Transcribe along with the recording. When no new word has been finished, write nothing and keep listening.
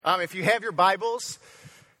If you have your Bibles,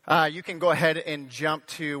 you can go ahead and jump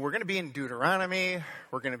to, we're going to be in Deuteronomy,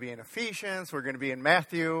 we're going to be in Ephesians, we're going to be in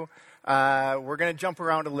Matthew. We're going to jump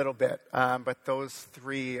around a little bit, but those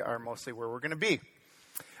three are mostly where we're going to be.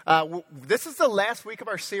 This is the last week of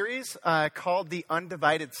our series called The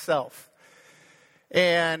Undivided Self.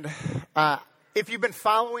 And if you've been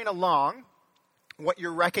following along, what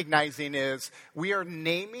you're recognizing is we are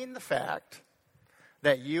naming the fact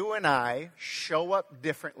that you and I show up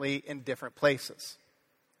differently in different places.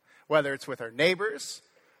 Whether it's with our neighbors,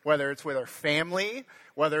 whether it's with our family,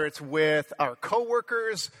 whether it's with our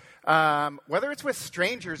coworkers, whether it's with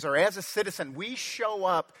strangers or as a citizen, we show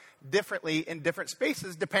up differently in different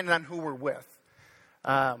spaces depending on who we're with.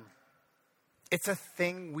 It's a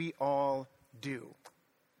thing we all do.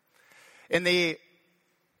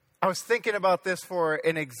 I was thinking about this for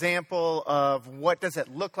an example of what does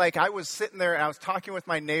it look like. I was sitting there and I was talking with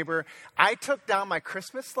my neighbor. I took down my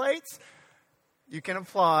Christmas lights. You can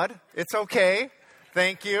applaud. It's okay.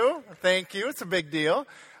 Thank you. Thank you. It's a big deal.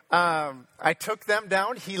 I took them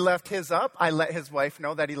down. He left his up. I let his wife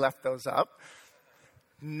know that he left those up.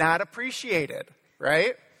 Not appreciated,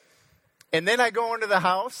 right? And then I go into the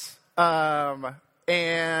house,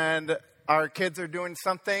 and our kids are doing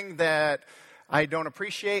something that I don't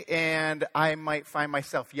appreciate, and I might find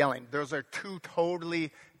myself yelling. Those are two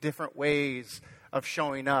totally different ways of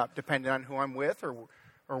showing up, depending on who I'm with or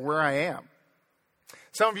where I am.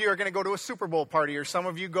 Some of you are going to go to a Super Bowl party, or some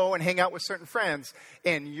of you go and hang out with certain friends,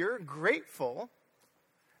 and you're grateful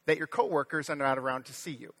that your coworkers are not around to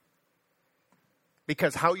see you.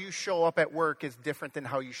 Because how you show up at work is different than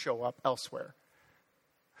how you show up elsewhere.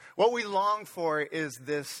 What we long for is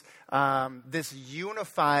this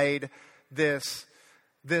unified, this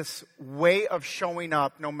way of showing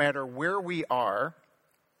up no matter where we are.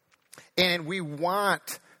 And we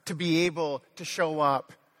want to be able to show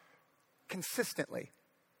up consistently,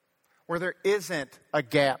 where there isn't a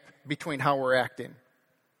gap between how we're acting.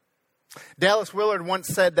 Dallas Willard once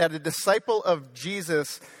said that a disciple of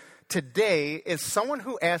Jesus today is someone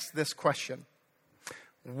who asks this question: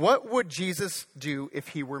 what would Jesus do if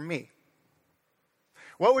he were me?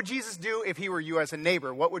 What would Jesus do if he were you as a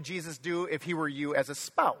neighbor? What would Jesus do if he were you as a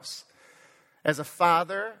spouse? As a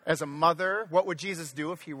father, as a mother? What would Jesus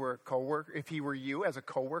do if he were a coworker, if he were you as a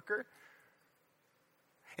coworker?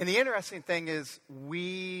 And the interesting thing is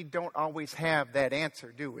we don't always have that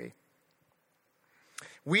answer, do we?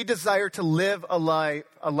 We desire to live a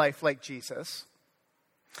life like Jesus.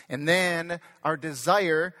 And then our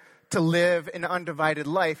desire to live an undivided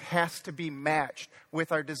life has to be matched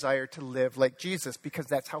with our desire to live like Jesus, because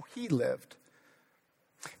that's how he lived.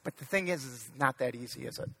 But the thing is it's not that easy,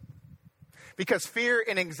 is it? Because fear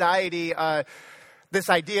and anxiety, this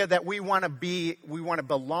idea that we want to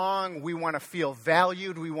belong, we want to feel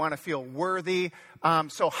valued, we want to feel worthy.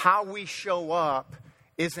 So how we show up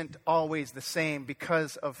isn't always the same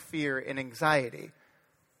because of fear and anxiety.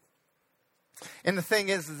 And the thing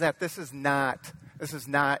is that this is not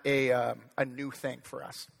a new thing for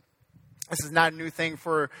us. This is not a new thing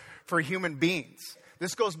for human beings.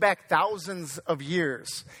 This goes back thousands of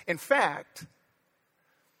years. In fact,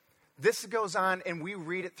 this goes on, and we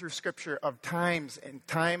read it through Scripture of times and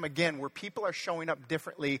time again where people are showing up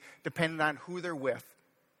differently depending on who they're with.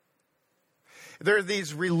 There are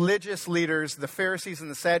these religious leaders, the Pharisees and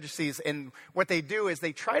the Sadducees, and what they do is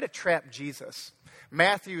they try to trap Jesus.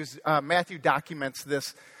 Matthew documents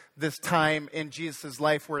this time in Jesus'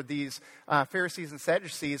 life where these Pharisees and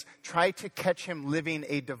Sadducees try to catch him living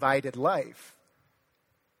a divided life.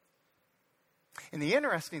 And the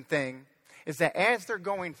interesting thing is that as they're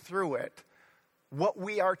going through it, what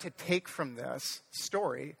we are to take from this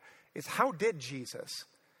story is how did Jesus?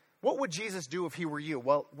 What would Jesus do if he were you?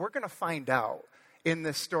 Well, we're going to find out in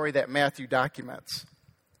this story that Matthew documents.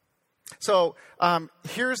 So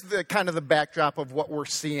here's the kind of the backdrop of what we're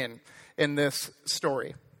seeing in this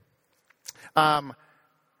story. The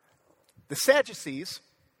Sadducees,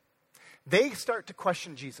 they start to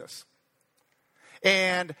question Jesus.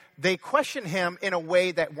 And they question him in a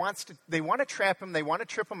way that they want to trap him, they want to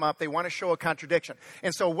trip him up, they want to show a contradiction.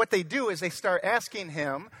 And so what they do is they start asking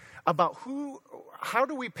him about how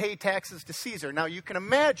do we pay taxes to Caesar? Now you can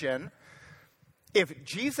imagine if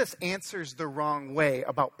Jesus answers the wrong way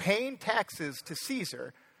about paying taxes to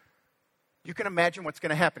Caesar, you can imagine what's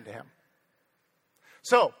going to happen to him.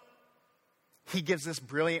 So he gives this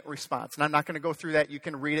brilliant response. And I'm not going to go through that. You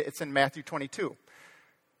can read it. It's in Matthew 22.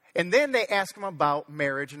 And then they ask him about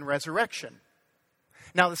marriage and resurrection.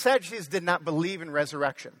 Now, the Sadducees did not believe in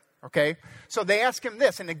resurrection, okay? So they ask him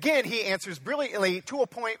this. And again, he answers brilliantly to a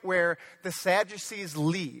point where the Sadducees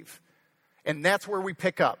leave. And that's where we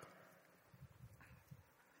pick up.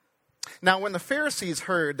 Now, when the Pharisees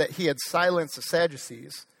heard that he had silenced the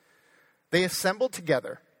Sadducees, they assembled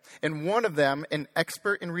together, and one of them, an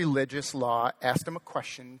expert in religious law, asked him a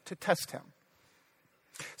question to test him.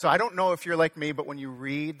 So I don't know if you're like me, but when you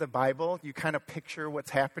read the Bible, you kind of picture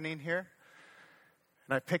what's happening here.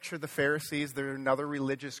 And I picture the Pharisees. They're another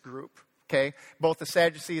religious group. Okay? Both the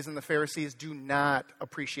Sadducees and the Pharisees do not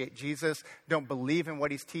appreciate Jesus, don't believe in what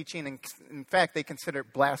he's teaching, and in fact, they consider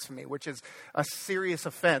it blasphemy, which is a serious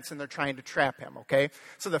offense, and they're trying to trap him, okay?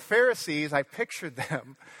 So the Pharisees, I picture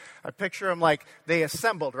them like they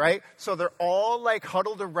assembled, right? So they're all like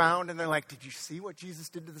huddled around, and they're like, did you see what Jesus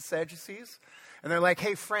did to the Sadducees? And they're like,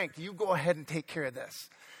 hey, Frank, you go ahead and take care of this.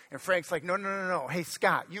 And Frank's like, no. Hey,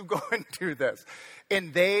 Scott, you go and do this.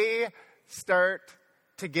 And they start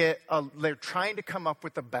they're trying to come up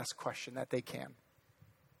with the best question that they can.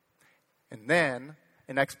 And then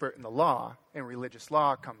an expert in the law, in religious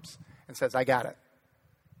law, comes and says, I got it.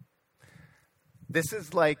 This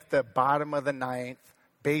is like the bottom of the ninth,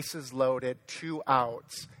 bases loaded, 2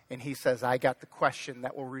 outs, and he says, I got the question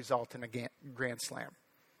that will result in a grand slam.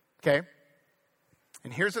 Okay?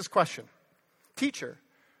 And here's his question. Teacher,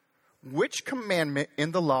 which commandment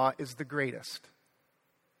in the law is the greatest?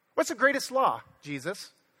 What's the greatest law,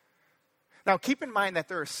 Jesus? Now, keep in mind that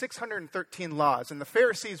there are 613 laws, and the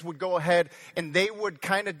Pharisees would go ahead and they would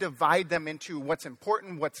kind of divide them into what's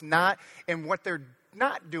important, what's not, and what they're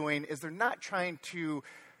not doing is they're not trying to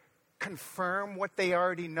confirm what they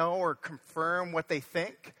already know or confirm what they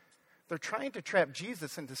think. They're trying to trap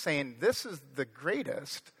Jesus into saying, this is the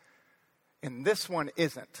greatest, and this one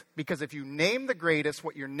isn't. Because if you name the greatest,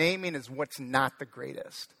 what you're naming is what's not the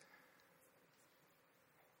greatest.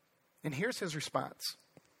 And here's his response.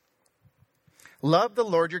 Love the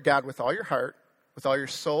Lord your God with all your heart, with all your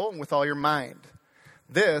soul, and with all your mind.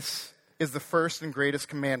 This is the first and greatest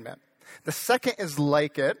commandment. The second is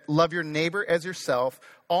like it. Love your neighbor as yourself.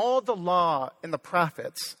 All the law and the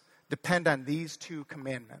prophets depend on these 2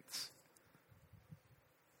 commandments.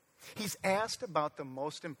 He's asked about the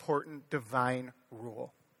most important divine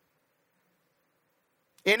rule.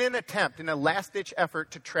 In an attempt, in a last-ditch effort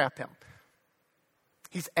to trap him,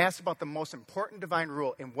 he's asked about the most important divine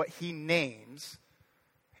rule, and what he names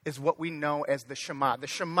is what we know as the Shema. The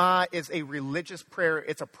Shema is a religious prayer.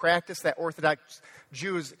 It's a practice that Orthodox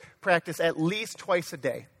Jews practice at least twice a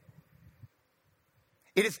day.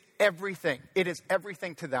 It is everything. It is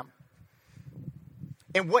everything to them.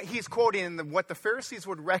 And what he's quoting, and what the Pharisees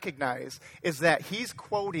would recognize, is that he's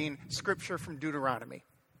quoting scripture from Deuteronomy.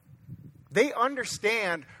 They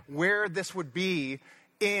understand where this would be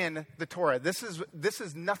in the Torah. This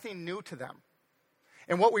is nothing new to them.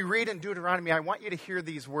 And what we read in Deuteronomy, I want you to hear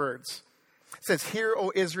these words. It says, "Hear,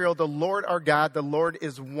 O Israel, the Lord our God, the Lord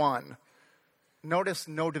is one." Notice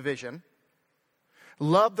no division.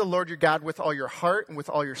 Love the Lord your God with all your heart and with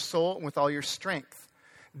all your soul and with all your strength.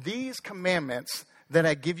 These commandments that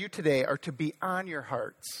I give you today are to be on your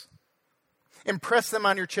hearts. Impress them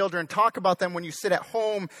on your children. Talk about them when you sit at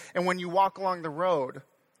home and when you walk along the road.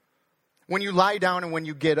 When you lie down and when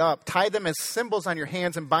you get up, tie them as symbols on your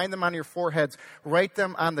hands and bind them on your foreheads. Write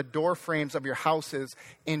them on the door frames of your houses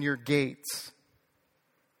and your gates.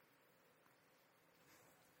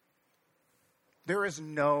 There is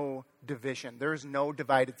no division. There is no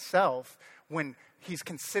divided self when he's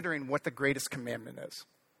considering what the greatest commandment is.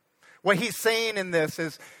 What he's saying in this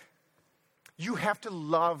is, you have to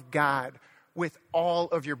love God with all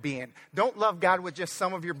of your being. Don't love God with just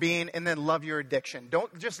some of your being and then love your addiction.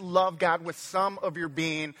 Don't just love God with some of your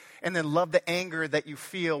being and then love the anger that you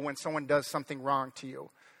feel when someone does something wrong to you.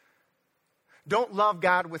 Don't love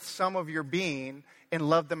God with some of your being and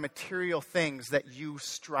love the material things that you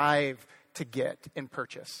strive to get and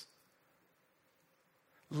purchase.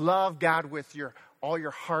 Love God with all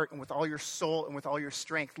your heart and with all your soul and with all your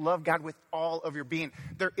strength. Love God with all of your being.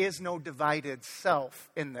 There is no divided self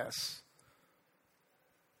in this.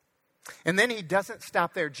 And then he doesn't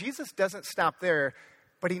stop there. Jesus doesn't stop there,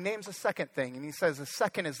 but he names a second thing. And he says the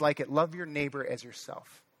second is like it. Love your neighbor as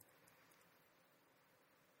yourself.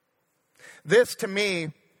 This, to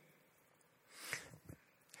me,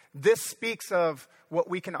 this speaks of what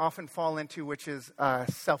we can often fall into, which is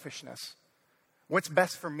selfishness. What's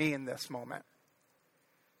best for me in this moment?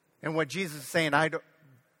 And what Jesus is saying,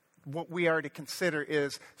 what we are to consider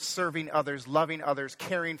is serving others, loving others,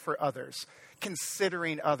 caring for others,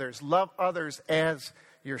 considering others. Love others as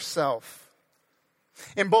yourself.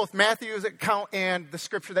 In both Matthew's account and the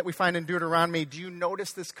scripture that we find in Deuteronomy, do you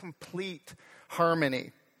notice this complete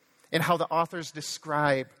harmony in how the authors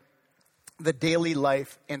describe the daily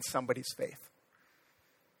life in somebody's faith?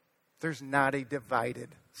 There's not a divided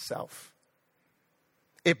self.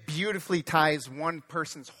 It beautifully ties one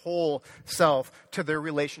person's whole self to their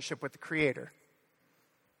relationship with the Creator.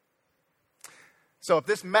 So if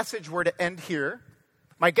this message were to end here,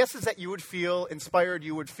 my guess is that you would feel inspired.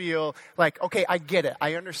 You would feel like, okay, I get it.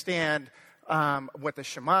 I understand what the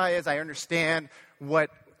Shema is. I understand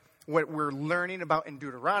what we're learning about in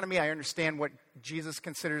Deuteronomy. I understand what Jesus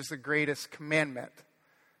considers the greatest commandment.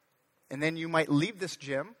 And then you might leave this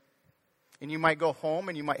gym, and you might go home,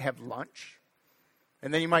 and you might have lunch.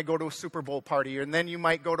 And then you might go to a Super Bowl party, and then you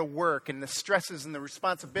might go to work, and the stresses and the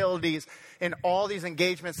responsibilities and all these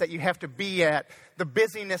engagements that you have to be at, the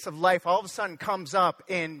busyness of life all of a sudden comes up,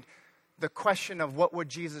 and the question of what would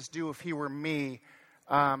Jesus do if he were me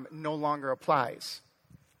no longer applies.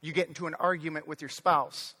 You get into an argument with your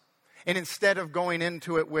spouse. And instead of going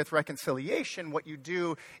into it with reconciliation, what you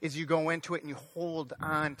do is you go into it and you hold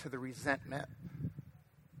on to the resentment.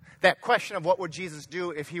 That question of what would Jesus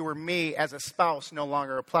do if he were me as a spouse no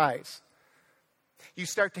longer applies. You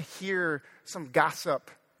start to hear some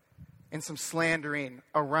gossip and some slandering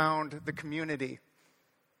around the community.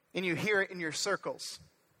 And you hear it in your circles.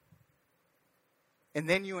 And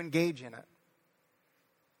then you engage in it.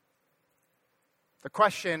 The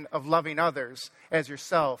question of loving others as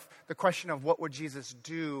yourself, the question of what would Jesus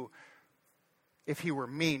do if he were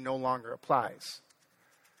me no longer applies.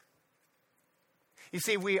 You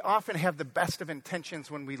see, we often have the best of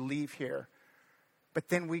intentions when we leave here, but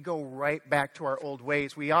then we go right back to our old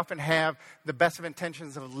ways. We often have the best of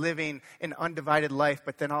intentions of living an undivided life,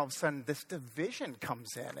 but then all of a sudden this division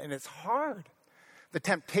comes in, and it's hard. The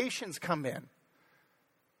temptations come in.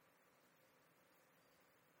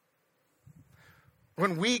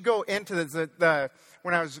 When we go into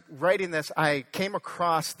when I was writing this, I came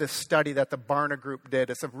across this study that the Barna Group did.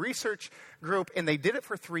 It's a research group, and they did it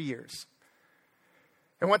for 3 years.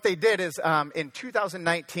 And what they did is in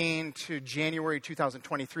 2019 to January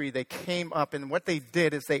 2023, they came up, and what they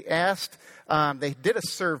did is they did a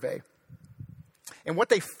survey. And what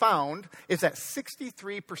they found is that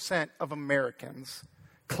 63% of Americans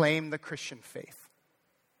claim the Christian faith.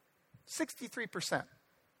 63%.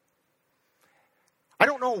 I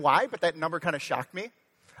don't know why, but that number kind of shocked me.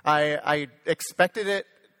 I expected it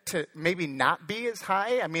to maybe not be as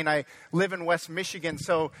high. I mean, I live in West Michigan,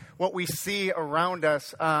 so what we see around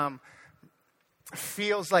us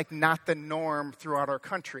feels like not the norm throughout our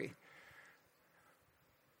country.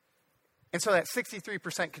 And so that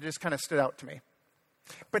 63% just kind of stood out to me.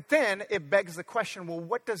 But then it begs the question, well,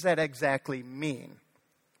 what does that exactly mean?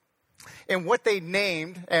 And what they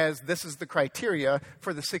named as this is the criteria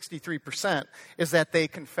for the 63% is that they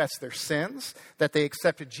confess their sins, that they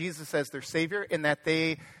accepted Jesus as their Savior, and that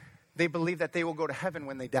they believe that they will go to heaven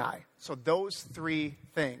when they die. So those three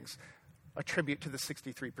things attribute to the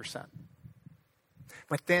 63%.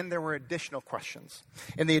 But then there were additional questions.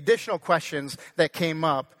 And the additional questions that came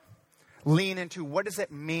up lean into what does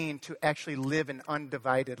it mean to actually live an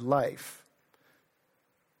undivided life?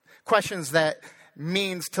 Questions that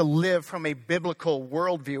means to live from a biblical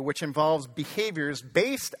worldview, which involves behaviors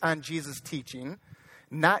based on Jesus' teaching,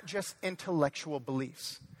 not just intellectual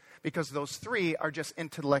beliefs. Because those three are just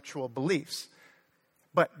intellectual beliefs.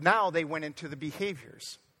 But now they went into the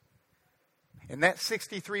behaviors. And that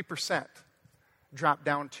 63% dropped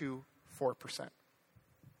down to 4%.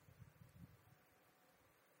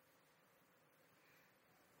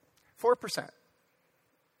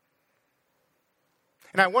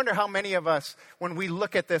 And I wonder how many of us, when we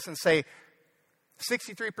look at this and say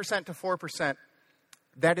 63% to 4%,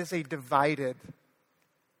 that is a divided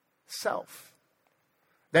self.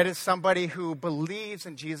 That is somebody who believes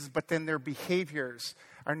in Jesus, but then their behaviors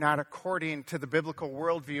are not according to the biblical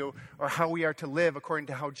worldview or how we are to live according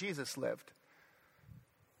to how Jesus lived.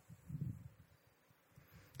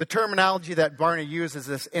 The terminology that Barna uses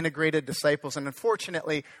is integrated disciples. And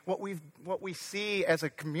unfortunately, what we see as a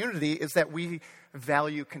community is that we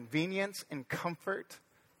value convenience and comfort.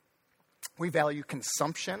 We value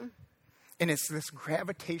consumption. And it's this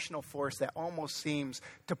gravitational force that almost seems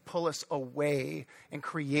to pull us away and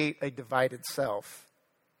create a divided self.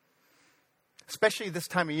 Especially this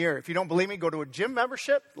time of year. If you don't believe me, go to a gym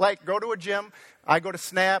membership. Go to a gym. I go to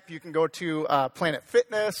Snap. You can go to Planet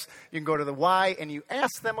Fitness. You can go to the Y. And you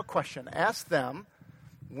ask them a question. Ask them,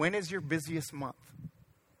 when is your busiest month?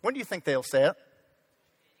 When do you think they'll say it?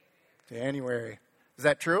 January. Is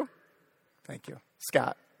that true? Thank you.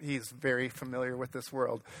 Scott. He's very familiar with this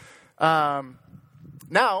world.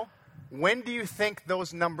 Now, when do you think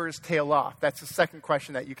those numbers tail off? That's the second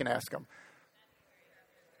question that you can ask them.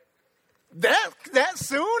 That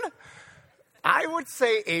soon? I would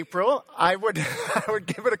say April. I would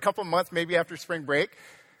give it a couple months, maybe after spring break.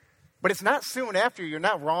 But it's not soon after. You're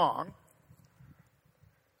not wrong.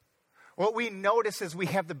 What we notice is we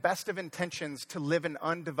have the best of intentions to live an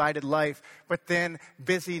undivided life, but then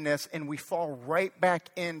busyness, and we fall right back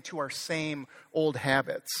into our same old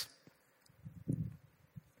habits.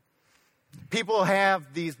 People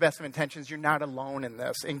have these best of intentions. You're not alone in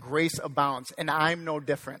this, and grace abounds, and I'm no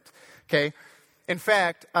different, okay? In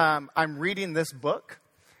fact, I'm reading this book.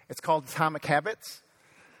 It's called Atomic Habits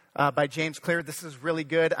by James Clear. This is really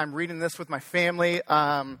good. I'm reading this with my family,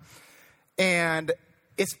 and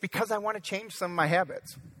it's because I want to change some of my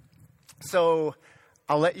habits. So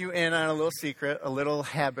I'll let you in on a little secret, a little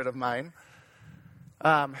habit of mine.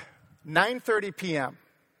 9:30 p.m.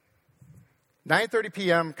 9:30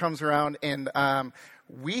 p.m. comes around, and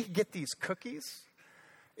we get these cookies.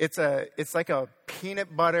 It's like a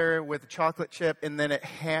peanut butter with a chocolate chip, and then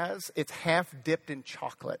it's half dipped in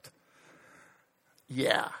chocolate.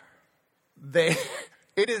 Yeah.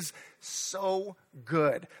 It is so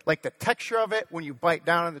good. Like the texture of it when you bite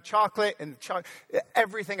down on the chocolate and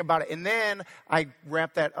everything about it. And then I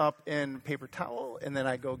wrap that up in paper towel, and then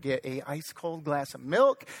I go get a ice cold glass of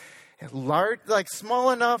milk. Large, like small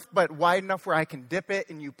enough, but wide enough where I can dip it,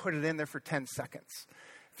 and you put it in there for 10 seconds.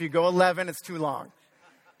 If you go 11, it's too long.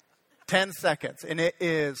 10 seconds, and it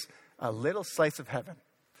is a little slice of heaven.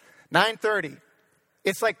 9:30.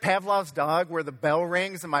 It's like Pavlov's dog where the bell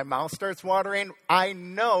rings and my mouth starts watering. I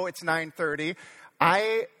know it's 9:30.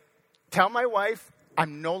 I tell my wife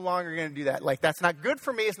I'm no longer going to do that. Like, that's not good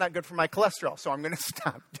for me. It's not good for my cholesterol, so I'm going to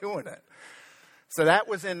stop doing it. So that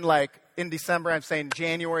was in December. I'm saying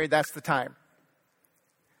January, that's the time.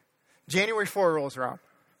 January 4 rolls around.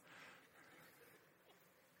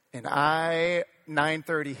 And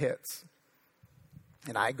 9:30 hits.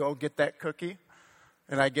 And I go get that cookie.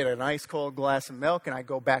 And I get an ice cold glass of milk, and I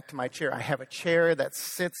go back to my chair. I have a chair that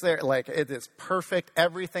sits there, like it is perfect.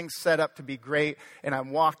 Everything's set up to be great. And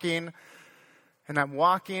I'm walking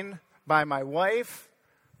by my wife,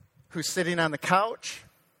 who's sitting on the couch.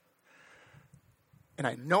 And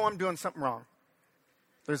I know I'm doing something wrong.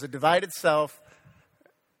 There's a divided self.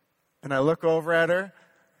 And I look over at her,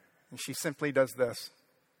 and she simply does this.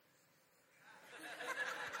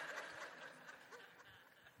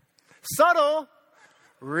 Subtle.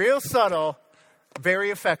 Real subtle,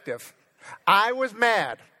 very effective. I was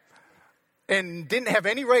mad and didn't have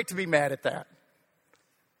any right to be mad at that.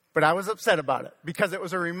 But I was upset about it because it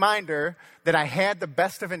was a reminder that I had the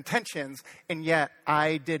best of intentions, and yet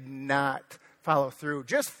I did not follow through.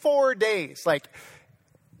 Just 4 days, like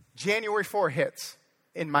January 4 hits.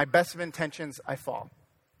 In my best of intentions, I fall.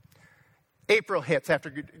 April hits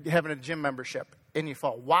after having a gym membership, and you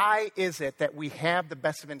fall. Why is it that we have the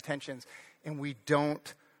best of intentions and we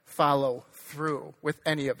don't follow through with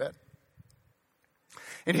any of it?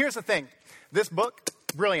 And here's the thing. This book,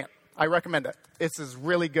 brilliant. I recommend it. It's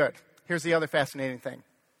really good. Here's the other fascinating thing.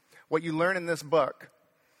 What you learn in this book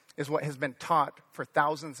is what has been taught for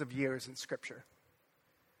thousands of years in Scripture.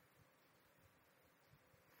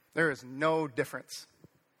 There is no difference.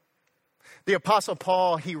 The Apostle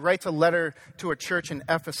Paul, he writes a letter to a church in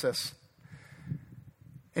Ephesus.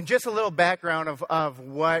 And just a little background of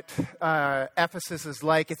what Ephesus is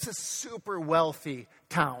like. It's a super wealthy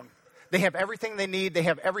town. They have everything they need. They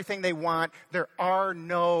have everything they want. There are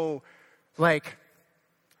no,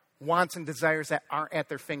 wants and desires that aren't at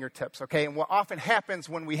their fingertips, okay? And what often happens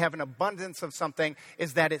when we have an abundance of something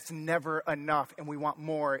is that it's never enough, and we want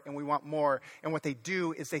more, and we want more. And what they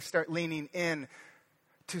do is they start leaning in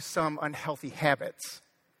to some unhealthy habits.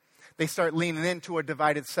 They start leaning into a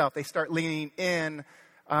divided self. They start leaning in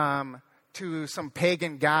to some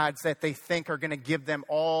pagan gods that they think are going to give them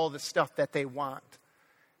all the stuff that they want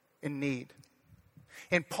and need.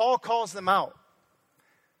 And Paul calls them out.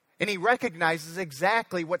 And he recognizes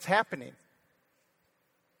exactly what's happening.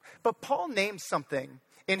 But Paul names something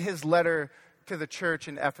in his letter to the church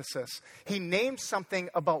in Ephesus. He names something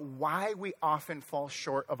about why we often fall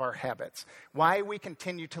short of our habits, why we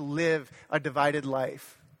continue to live a divided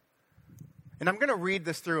life. And I'm going to read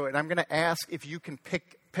this through, and I'm going to ask if you can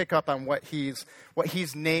pick up on what he's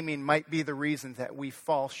naming might be the reasons that we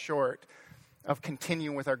fall short of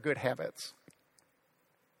continuing with our good habits.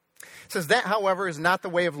 It says, that, however, is not the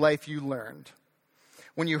way of life you learned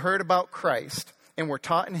when you heard about Christ and were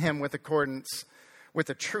taught in him with accordance with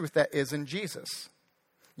the truth that is in Jesus.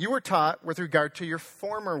 You were taught with regard to your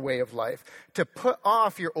former way of life to put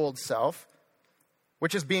off your old self,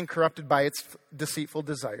 which is being corrupted by its deceitful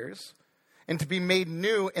desires, and to be made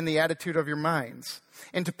new in the attitude of your minds,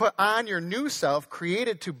 and to put on your new self,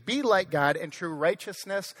 created to be like God in true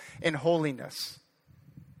righteousness and holiness.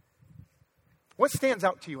 What stands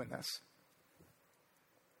out to you in this?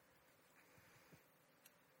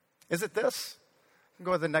 Is it this?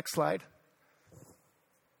 Go to the next slide.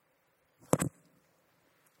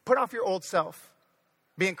 Put off your old self,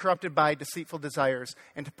 being corrupted by deceitful desires,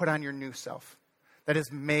 and to put on your new self that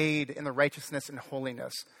is made in the righteousness and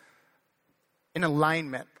holiness, in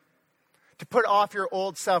alignment. To put off your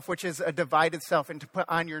old self, which is a divided self, and to put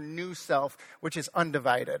on your new self, which is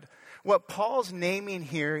undivided. What Paul's naming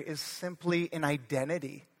here is simply an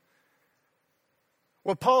identity.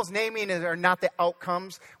 What Paul's naming are not the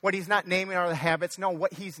outcomes. What he's not naming are the habits. No,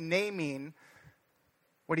 what he's naming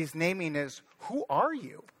is, who are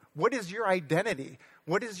you? What is your identity?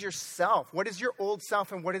 What is your self? What is your old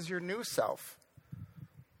self and what is your new self?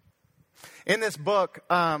 In this book,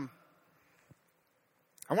 I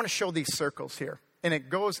want to show these circles here. And it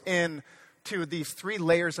goes into these 3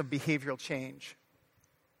 layers of behavioral change.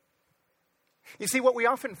 You see, what we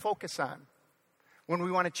often focus on when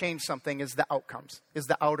we want to change something is the outcomes, is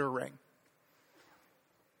the outer ring.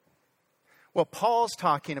 What Paul's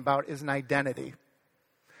talking about is an identity.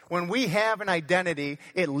 When we have an identity,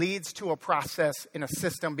 it leads to a process in a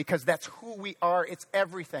system because that's who we are. It's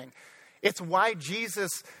everything. It's why Jesus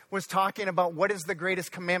was talking about what is the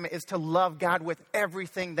greatest commandment is to love God with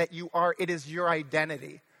everything that you are. It is your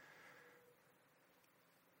identity.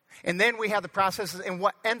 And then we have the processes, and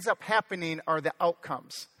what ends up happening are the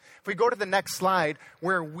outcomes. If we go to the next slide,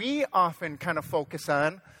 where we often kind of focus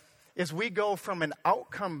on is we go from an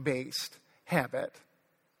outcome-based habit,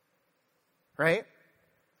 right?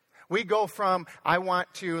 We go from, I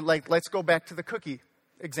want to, let's go back to the cookie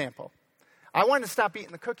example. I want to stop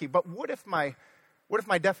eating the cookie, but what if my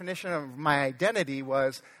definition of my identity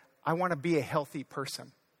was, I want to be a healthy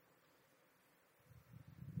person?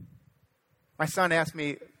 My son asked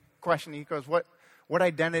me a question. He goes, what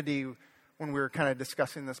identity, when we were kind of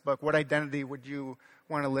discussing this book, what identity would you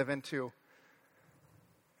want to live into?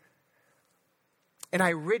 And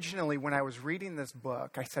I originally, when I was reading this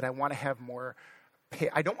book, I said, I want to have more,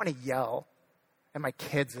 I don't want to yell at my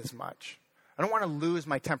kids as much. I don't want to lose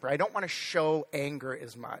my temper. I don't want to show anger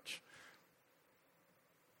as much.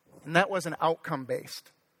 And that was an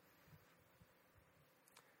outcome-based.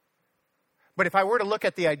 But if I were to look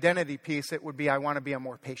at the identity piece, it would be, I want to be a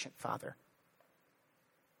more patient father.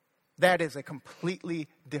 That is a completely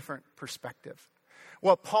different perspective.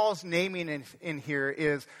 What Paul's naming in here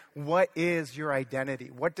is, what is your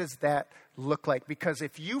identity? What does that look like? Because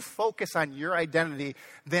if you focus on your identity,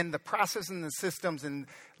 then the process and the systems and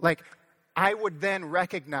I would then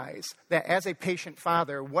recognize that as a patient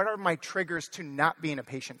father, what are my triggers to not being a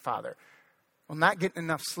patient father? Well, not getting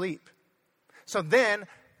enough sleep. So then,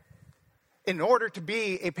 in order to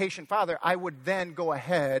be a patient father, I would then go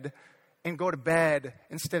ahead and go to bed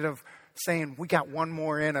instead of saying, we got one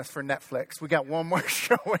more in us for Netflix. We got one more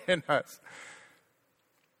show in us.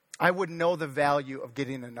 I would know the value of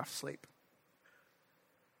getting enough sleep.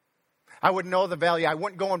 I would know the value. I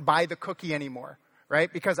wouldn't go and buy the cookie anymore,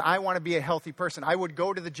 right? Because I want to be a healthy person. I would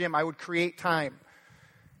go to the gym. I would create time.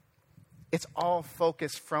 It's all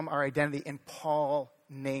focused from our identity, and Paul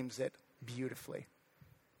names it beautifully.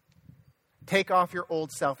 Take off your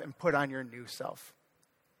old self and put on your new self.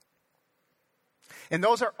 And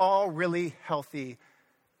those are all really healthy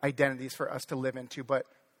identities for us to live into. But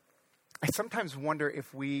I sometimes wonder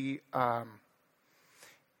if we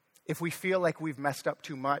feel like we've messed up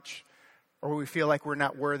too much, or we feel like we're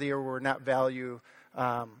not worthy, or we're not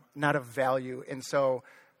of value. And so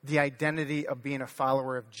the identity of being a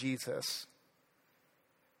follower of Jesus,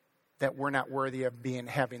 that we're not worthy of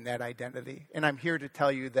having that identity. And I'm here to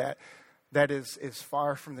tell you that is as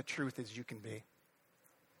far from the truth as you can be.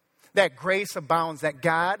 That grace abounds, that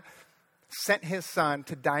God sent his son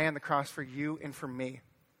to die on the cross for you and for me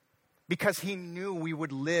because he knew we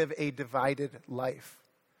would live a divided life.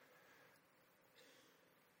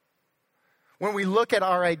 When we look at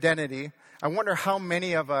our identity, I wonder how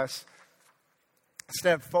many of us,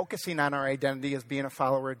 instead of focusing on our identity as being a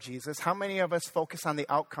follower of Jesus, how many of us focus on the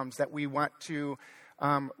outcomes, that we want to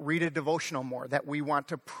read a devotional more, that we want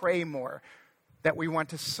to pray more, that we want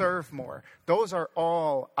to serve more. Those are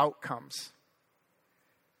all outcomes.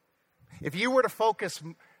 If you were to focus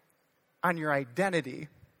on your identity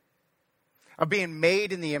of being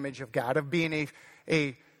made in the image of God, of being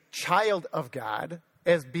a child of God,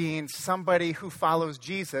 as being somebody who follows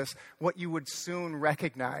Jesus, what you would soon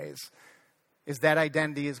recognize is that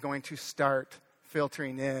identity is going to start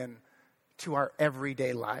filtering in to our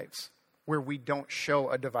everyday lives. where we don't show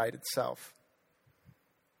a divided self.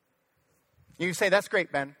 You say, that's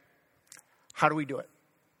great, Ben. How do we do it?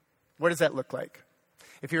 What does that look like?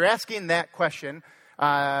 If you're asking that question,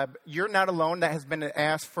 you're not alone. That has been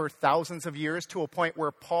asked for thousands of years, to a point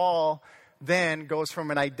where Paul then goes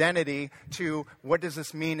from an identity to what does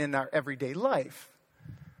this mean in our everyday life?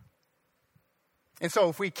 And so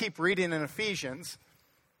if we keep reading in Ephesians,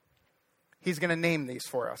 he's going to name these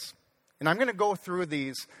for us. And I'm going to go through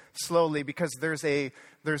these slowly, because there's a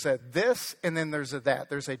this and then there's a that.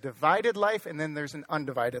 There's a divided life and then there's an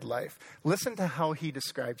undivided life. Listen to how he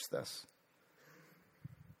describes this.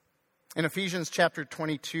 In Ephesians chapter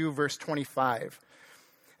 22, verse 25.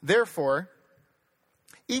 Therefore,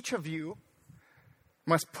 each of you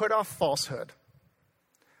must put off falsehood,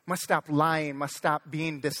 must stop lying, must stop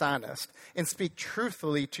being dishonest, and speak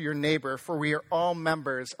truthfully to your neighbor, for we are all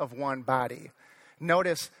members of one body.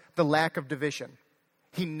 Notice the lack of division.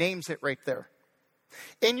 He names it right there.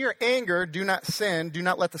 In your anger, do not sin. Do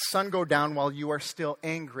not let the sun go down while you are still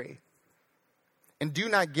angry. And do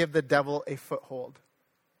not give the devil a foothold.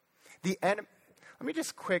 Let me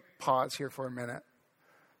just quick pause here for a minute.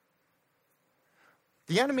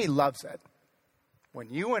 The enemy loves it when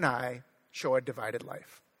you and I show a divided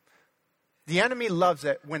life. The enemy loves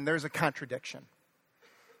it when there's a contradiction.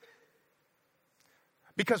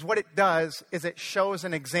 Because what it does is it shows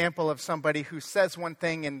an example of somebody who says one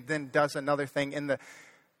thing and then does another thing. And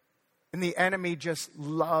the enemy just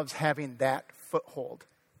loves having that foothold.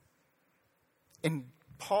 And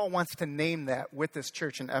Paul wants to name that with this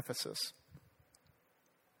church in Ephesus.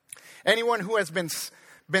 Anyone who has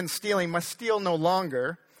been stealing must steal no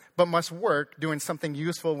longer, but must work, doing something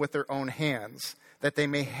useful with their own hands, that they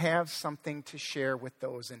may have something to share with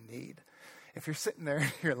those in need. If you're sitting there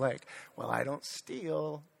and you're like, well, I don't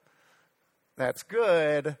steal, that's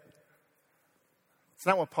good. It's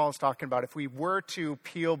not what Paul's talking about. If we were to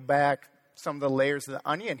peel back some of the layers of the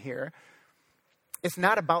onion here, it's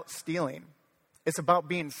not about stealing. It's about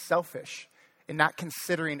being selfish and not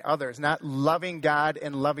considering others, not loving God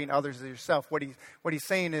and loving others as yourself. What he's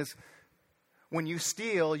saying is, when you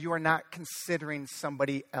steal, you are not considering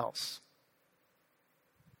somebody else.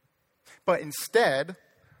 But instead,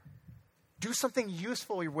 do something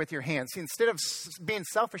useful with your hands. See, instead of being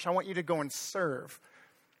selfish, I want you to go and serve.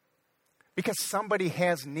 Because somebody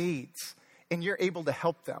has needs, and you're able to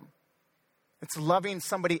help them. It's loving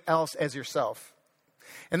somebody else as yourself.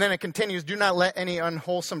 And then it continues, do not let any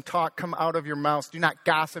unwholesome talk come out of your mouths. Do not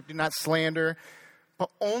gossip, do not slander, but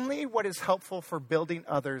only what is helpful for building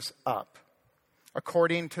others up,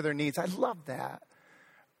 according to their needs. I love that.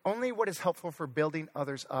 Only what is helpful for building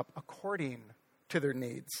others up, according to their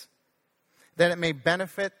needs, that it may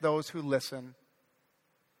benefit those who listen.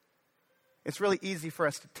 It's really easy for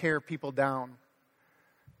us to tear people down.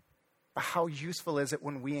 But how useful is it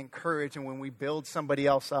when we encourage and when we build somebody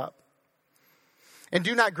else up? And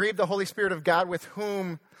do not grieve the Holy Spirit of God, with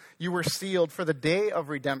whom you were sealed for the day of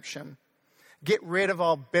redemption. Get rid of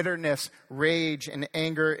all bitterness, rage, and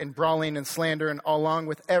anger, and brawling, and slander, and along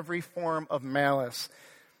with every form of malice.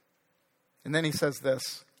 And then he says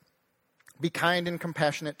this, be kind and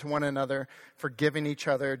compassionate to one another, forgiving each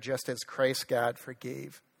other just as Christ God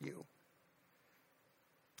forgave you.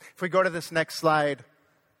 If we go to this next slide,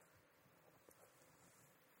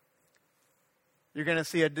 you're going to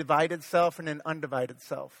see a divided self and an undivided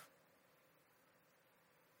self.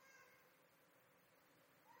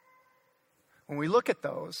 When we look at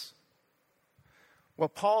those,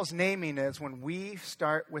 what Paul's naming is when we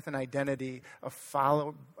start with an identity of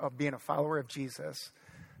being a follower of Jesus,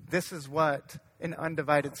 this is what an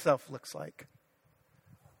undivided self looks like.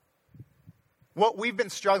 What we've been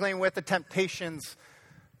struggling with, the temptations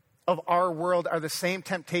of our world, are the same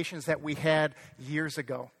temptations that we had years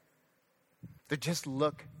ago. They just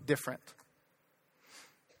look different.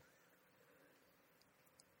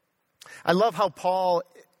 I love how Paul,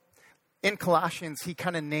 in Colossians, he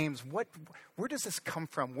kind of names, where does this come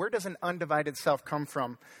from? Where does an undivided self come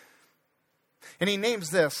from? And he names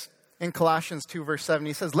this in Colossians 2, verse 7.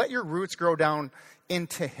 He says, let your roots grow down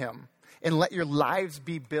into him, and let your lives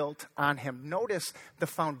be built on him. Notice the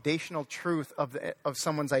foundational truth of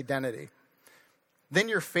someone's identity. Then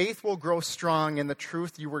your faith will grow strong in the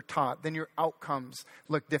truth you were taught. Then your outcomes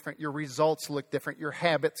look different. Your results look different. Your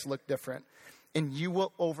habits look different. And you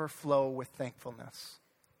will overflow with thankfulness.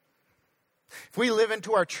 If we live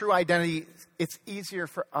into our true identity, it's easier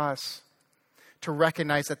for us to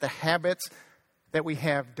recognize that the habits that we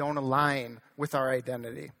have don't align with our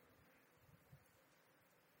identity.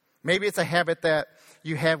 Maybe it's a habit that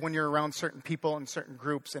you have when you're around certain people in certain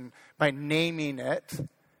groups, and by naming it,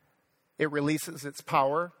 it releases its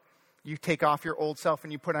power. You take off your old self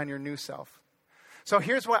and you put on your new self. So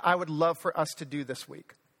here's what I would love for us to do this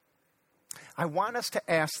week. I want us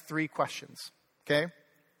to ask 3 questions, okay?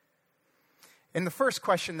 And the first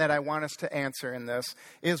question that I want us to answer in this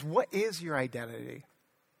is, what is your identity?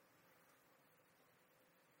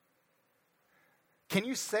 Can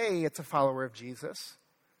you say it's a follower of Jesus?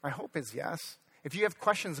 My hope is yes. If you have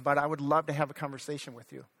questions about it, I would love to have a conversation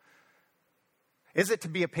with you. Is it to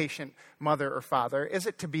be a patient mother or father? Is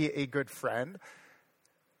it to be a good friend?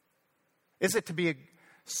 Is it to be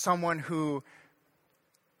someone who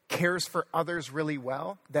cares for others really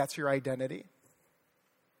well? That's your identity.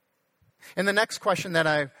 And the next question that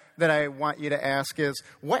I want you to ask is,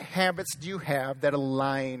 what habits do you have that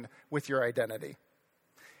align with your identity?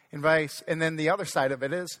 And then the other side of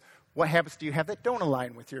it is, what habits do you have that don't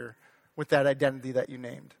align with that identity that you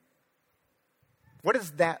named? What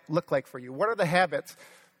does that look like for you? What are the habits?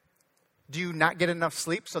 Do you not get enough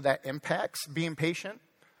sleep, so that impacts being patient?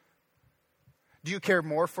 Do you care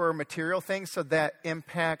more for material things, so that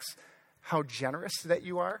impacts how generous that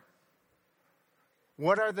you are?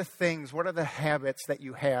 What are the things, what are the habits that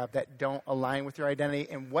you have that don't align with your identity?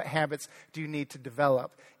 And what habits do you need to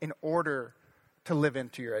develop in order to live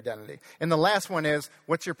into your identity? And the last one is,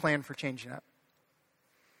 what's your plan for changing it?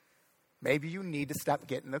 Maybe you need to stop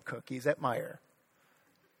getting the cookies at Meijer.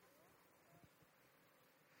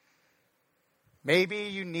 Maybe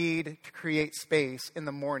you need to create space in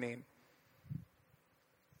the morning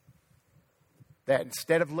that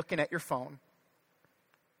instead of looking at your phone,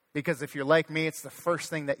 because if you're like me, it's the first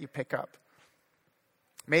thing that you pick up.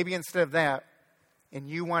 Maybe instead of that, and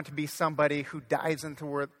you want to be somebody who dives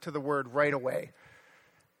into the Word right away,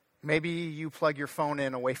 maybe you plug your phone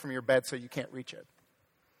in away from your bed so you can't reach it.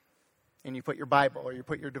 And you put your Bible or you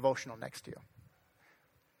put your devotional next to you.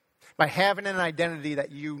 By having an identity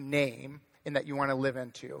that you name and that you want to live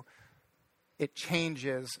into, it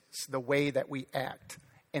changes the way that we act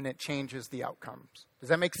and it changes the outcomes. Does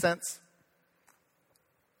that make sense?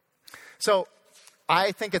 So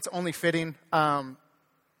I think it's only fitting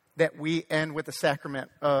that we end with the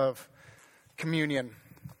sacrament of communion.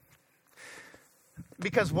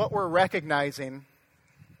 Because what we're recognizing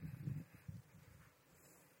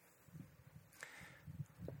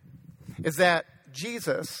is that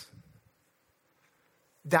Jesus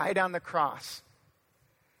died on the cross.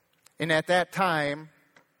 And at that time,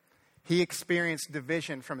 he experienced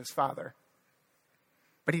division from his Father.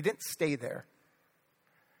 But he didn't stay there.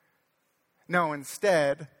 No,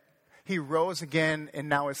 instead, he rose again and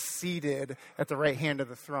now is seated at the right hand of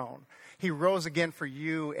the throne. He rose again for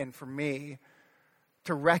you and for me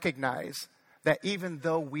to recognize that even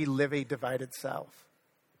though we live a divided self,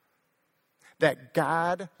 that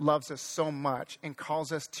God loves us so much and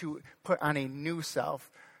calls us to put on a new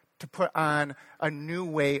self, to put on a new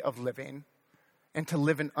way of living, and to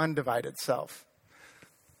live an undivided self.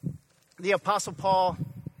 The Apostle Paul,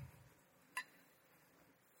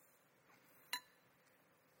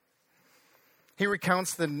 he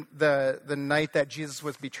recounts the night that Jesus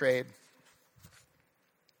was betrayed.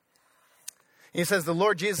 He says, the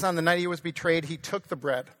Lord Jesus, on the night he was betrayed, he took the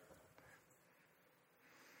bread.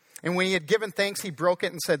 And when he had given thanks, he broke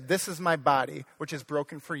it and said, this is my body, which is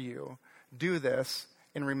broken for you. Do this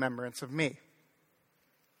in remembrance of me.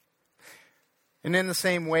 And in the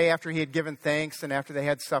same way, after he had given thanks and after they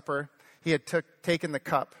had supper, he had taken the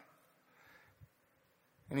cup.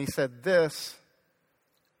 And he said, this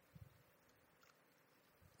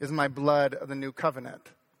is my blood of the new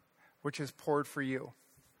covenant, which is poured for you.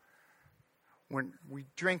 When we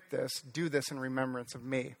drink this, do this in remembrance of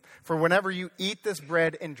me. For whenever you eat this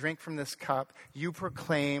bread and drink from this cup, you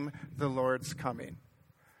proclaim the Lord's coming.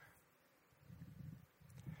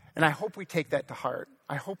 And I hope we take that to heart.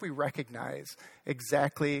 I hope we recognize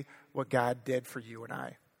exactly what God did for you and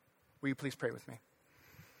I. Will you please pray with me?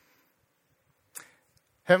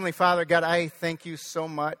 Heavenly Father, God, I thank you so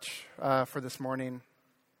much for this morning.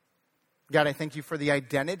 God, I thank you for the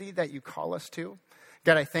identity that you call us to.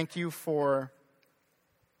 God, I thank you for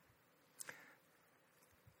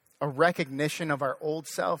a recognition of our old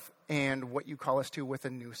self and what you call us to with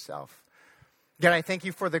a new self. God, I thank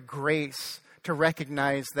you for the grace to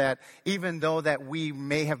recognize that even though that we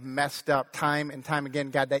may have messed up time and time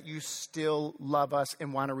again, God, that you still love us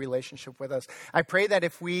and want a relationship with us. I pray that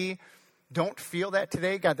if we don't feel that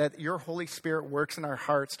today, God, that your Holy Spirit works in our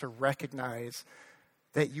hearts to recognize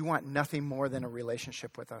that you want nothing more than a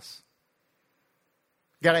relationship with us.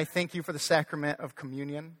 God, I thank you for the sacrament of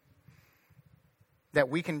communion, that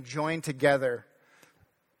we can join together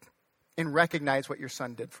and recognize what your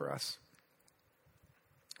Son did for us.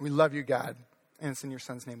 We love you, God, and it's in your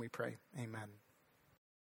Son's name we pray. Amen.